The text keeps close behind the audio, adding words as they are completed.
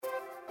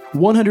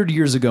100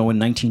 years ago in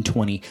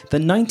 1920, the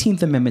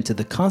 19th Amendment to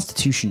the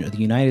Constitution of the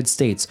United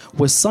States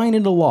was signed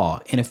into law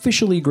and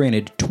officially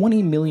granted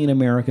 20 million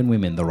American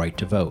women the right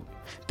to vote.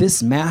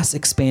 This mass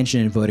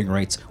expansion in voting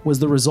rights was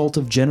the result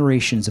of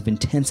generations of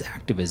intense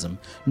activism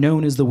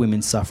known as the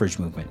women's suffrage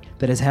movement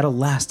that has had a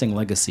lasting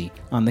legacy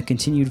on the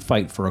continued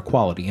fight for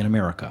equality in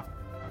America.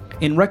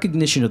 In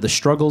recognition of the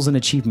struggles and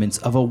achievements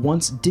of a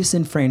once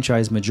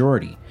disenfranchised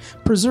majority,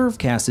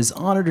 PreserveCast is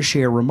honored to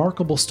share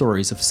remarkable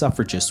stories of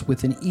suffragists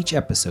within each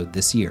episode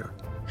this year.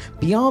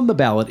 Beyond the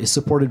Ballot is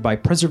supported by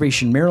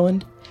Preservation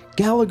Maryland,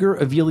 Gallagher,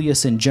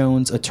 Avelius &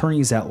 Jones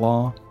Attorneys at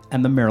Law,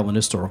 and the Maryland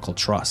Historical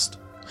Trust.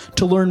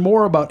 To learn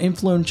more about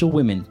influential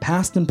women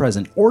past and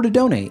present, or to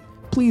donate,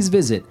 please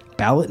visit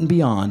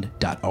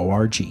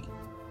ballotandbeyond.org.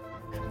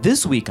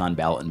 This week on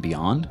Ballot and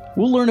Beyond,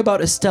 we'll learn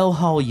about Estelle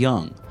Hall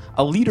Young,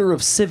 a leader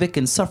of civic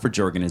and suffrage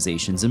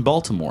organizations in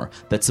Baltimore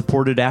that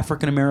supported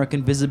African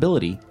American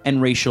visibility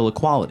and racial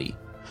equality.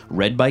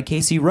 Read by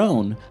Casey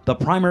Roan, the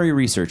primary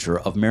researcher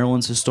of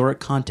Maryland's Historic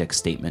Context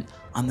Statement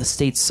on the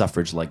state's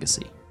suffrage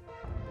legacy.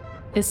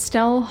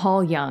 Estelle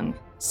Hall Young,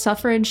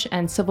 suffrage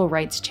and civil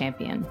rights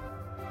champion.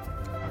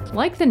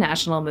 Like the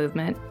national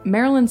movement,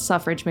 Maryland's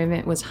suffrage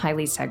movement was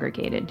highly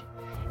segregated.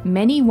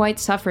 Many white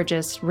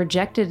suffragists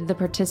rejected the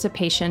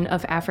participation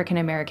of African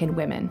American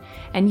women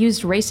and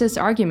used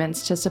racist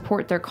arguments to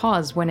support their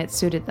cause when it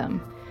suited them.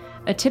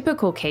 A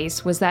typical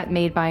case was that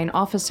made by an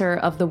officer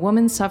of the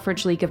Women's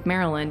Suffrage League of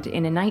Maryland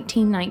in a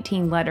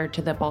 1919 letter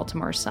to the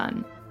Baltimore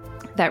Sun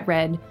that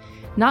read,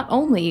 "Not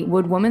only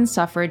would women's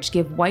suffrage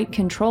give white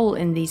control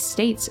in these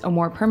states a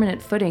more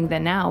permanent footing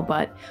than now,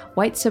 but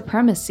white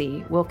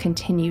supremacy will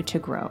continue to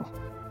grow."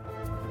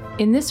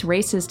 In this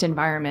racist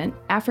environment,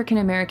 African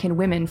American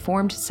women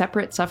formed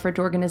separate suffrage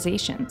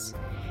organizations.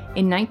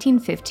 In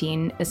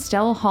 1915,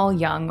 Estelle Hall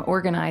Young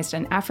organized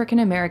an African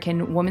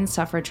American women's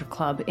suffrage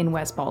club in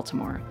West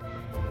Baltimore.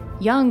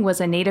 Young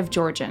was a native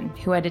Georgian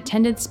who had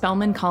attended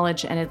Spelman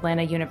College and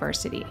Atlanta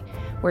University,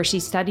 where she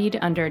studied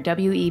under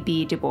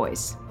W.E.B. Du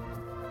Bois.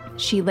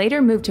 She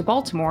later moved to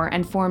Baltimore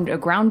and formed a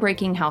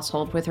groundbreaking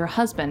household with her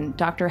husband,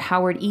 Dr.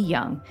 Howard E.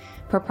 Young,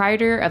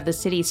 proprietor of the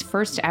city's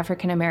first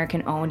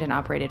African-American owned and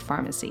operated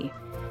pharmacy.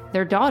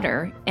 Their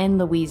daughter, N.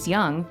 Louise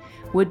Young,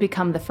 would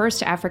become the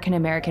first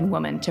African-American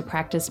woman to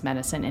practice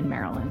medicine in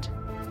Maryland.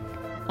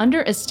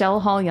 Under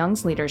Estelle Hall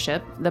Young's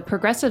leadership, the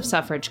Progressive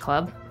Suffrage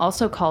Club,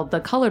 also called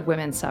the Colored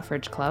Women's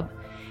Suffrage Club,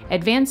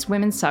 advanced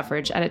women's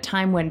suffrage at a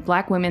time when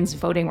Black women's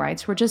voting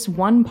rights were just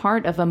one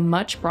part of a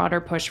much broader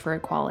push for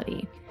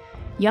equality.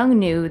 Young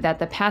knew that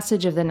the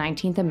passage of the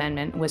 19th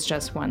Amendment was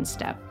just one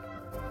step.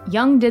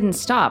 Young didn't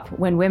stop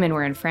when women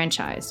were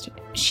enfranchised.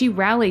 She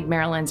rallied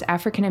Maryland's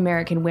African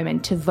American women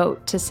to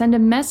vote to send a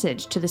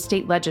message to the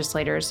state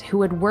legislators who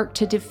would work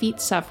to defeat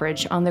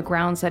suffrage on the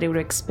grounds that it would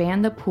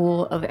expand the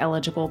pool of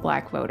eligible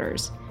Black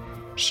voters.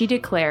 She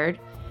declared,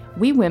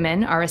 "We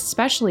women are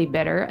especially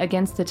bitter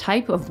against the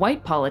type of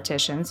white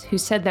politicians who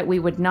said that we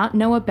would not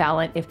know a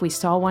ballot if we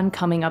saw one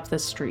coming up the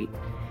street.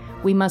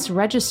 We must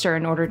register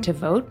in order to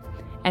vote,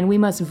 and we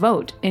must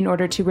vote in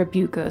order to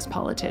rebuke those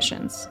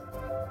politicians."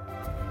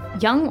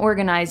 Young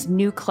organized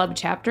new club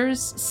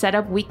chapters, set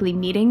up weekly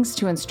meetings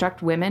to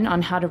instruct women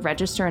on how to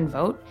register and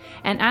vote,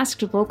 and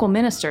asked local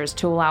ministers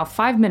to allow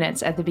 5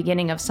 minutes at the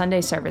beginning of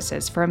Sunday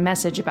services for a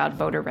message about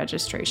voter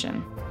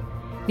registration.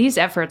 These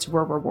efforts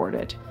were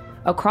rewarded.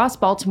 Across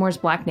Baltimore's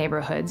Black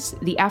neighborhoods,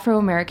 the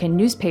Afro-American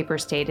newspaper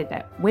stated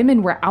that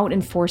women were out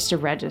and forced to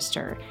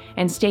register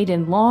and stayed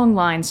in long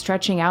lines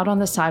stretching out on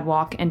the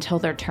sidewalk until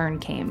their turn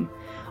came.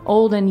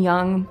 Old and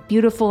young,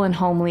 beautiful and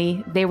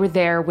homely, they were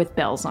there with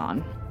bells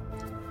on.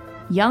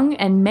 Young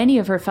and many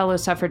of her fellow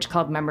suffrage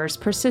club members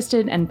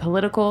persisted in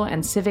political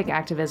and civic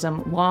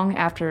activism long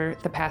after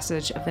the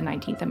passage of the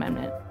 19th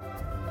Amendment.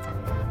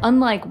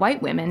 Unlike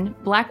white women,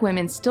 Black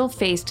women still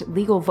faced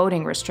legal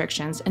voting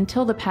restrictions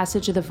until the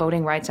passage of the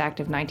Voting Rights Act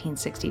of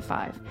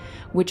 1965,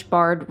 which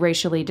barred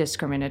racially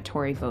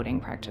discriminatory voting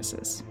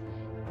practices.